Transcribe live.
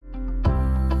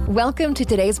Welcome to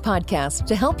today's podcast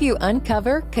to help you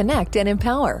uncover, connect, and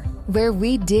empower, where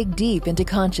we dig deep into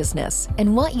consciousness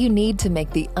and what you need to make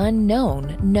the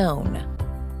unknown known.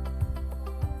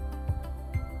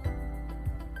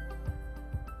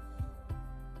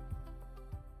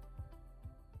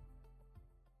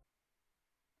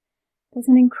 There's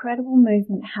an incredible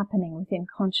movement happening within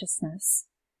consciousness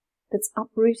that's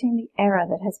uprooting the error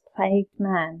that has plagued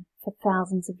man for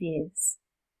thousands of years.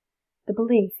 The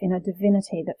belief in a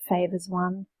divinity that favours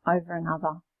one over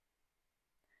another.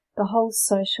 The whole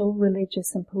social,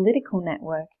 religious and political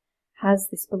network has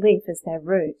this belief as their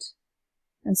root,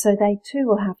 and so they too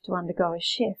will have to undergo a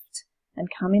shift and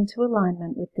come into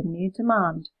alignment with the new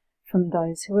demand from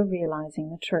those who are realising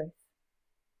the truth.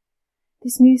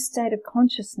 This new state of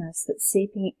consciousness that's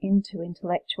seeping into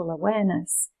intellectual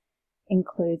awareness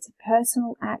includes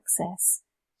personal access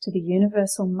to the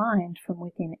universal mind from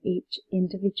within each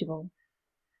individual.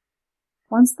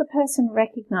 Once the person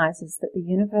recognizes that the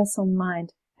universal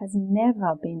mind has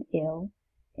never been ill,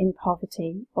 in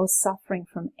poverty, or suffering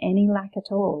from any lack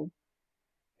at all,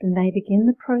 then they begin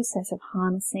the process of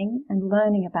harnessing and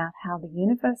learning about how the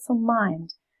universal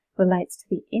mind relates to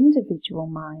the individual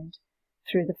mind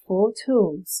through the 4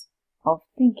 tools of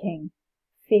thinking,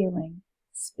 feeling,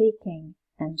 speaking,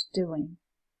 and doing.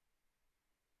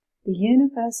 The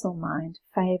universal mind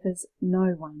favours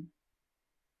no one,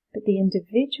 but the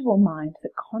individual mind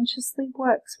that consciously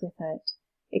works with it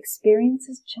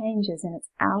experiences changes in its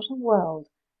outer world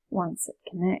once it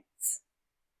connects.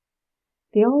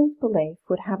 The old belief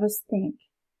would have us think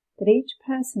that each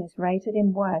person is rated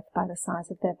in worth by the size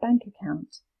of their bank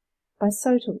account, by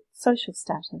social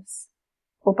status,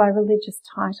 or by religious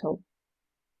title.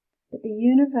 But the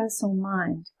universal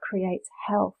mind creates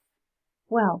health,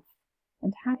 wealth,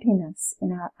 and happiness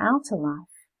in our outer life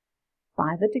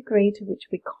by the degree to which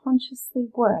we consciously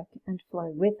work and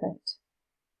flow with it.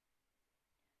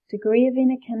 Degree of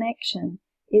inner connection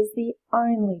is the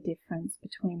only difference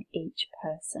between each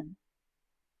person.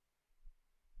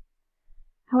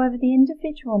 However, the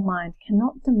individual mind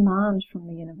cannot demand from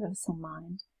the universal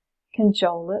mind,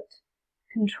 cajole it,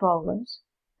 control it,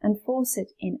 and force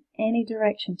it in any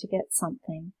direction to get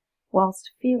something,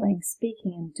 whilst feeling,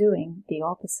 speaking, and doing the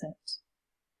opposite.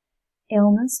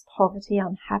 Illness, poverty,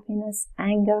 unhappiness,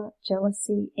 anger,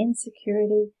 jealousy,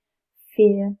 insecurity,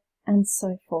 fear, and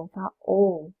so forth are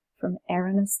all from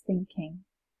erroneous thinking,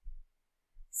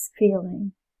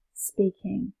 feeling,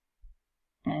 speaking,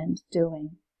 and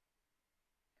doing.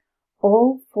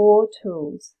 All 4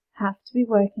 tools have to be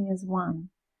working as one,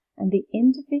 and the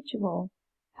individual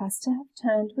has to have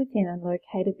turned within and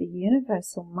located the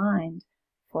universal mind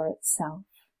for itself.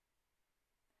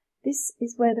 This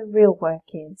is where the real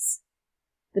work is,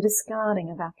 the discarding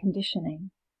of our conditioning,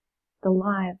 the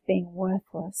lie of being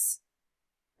worthless,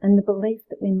 and the belief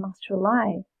that we must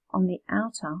rely on the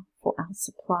outer for our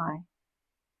supply.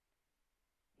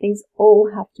 These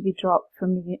all have to be dropped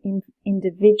from the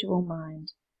individual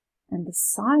mind, and the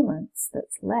silence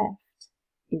that's left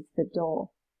is the door.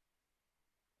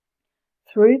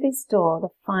 Through this door,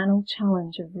 the final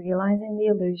challenge of realizing the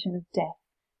illusion of death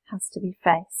has to be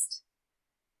faced.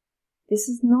 This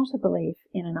is not a belief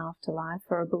in an afterlife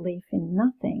or a belief in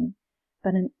nothing,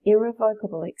 but an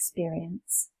irrevocable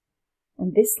experience.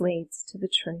 And this leads to the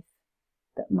truth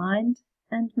that mind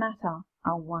and matter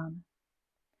are one.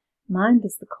 Mind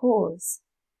is the cause,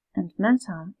 and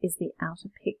matter is the outer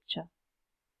picture.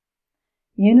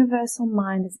 Universal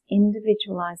mind is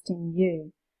individualized in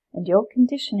you, and your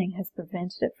conditioning has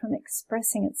prevented it from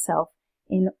expressing itself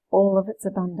in all of its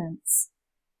abundance.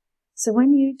 So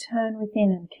when you turn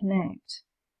within and connect,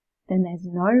 then there's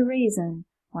no reason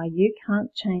why you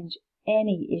can't change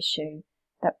any issue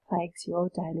that plagues your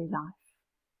daily life.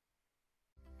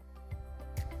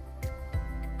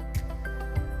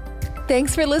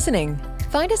 Thanks for listening.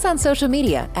 Find us on social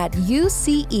media at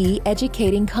UCE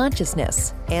Educating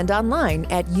Consciousness and online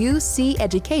at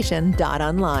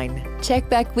uceducation.online. Check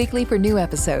back weekly for new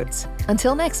episodes.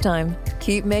 Until next time,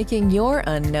 keep making your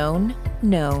unknown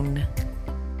known.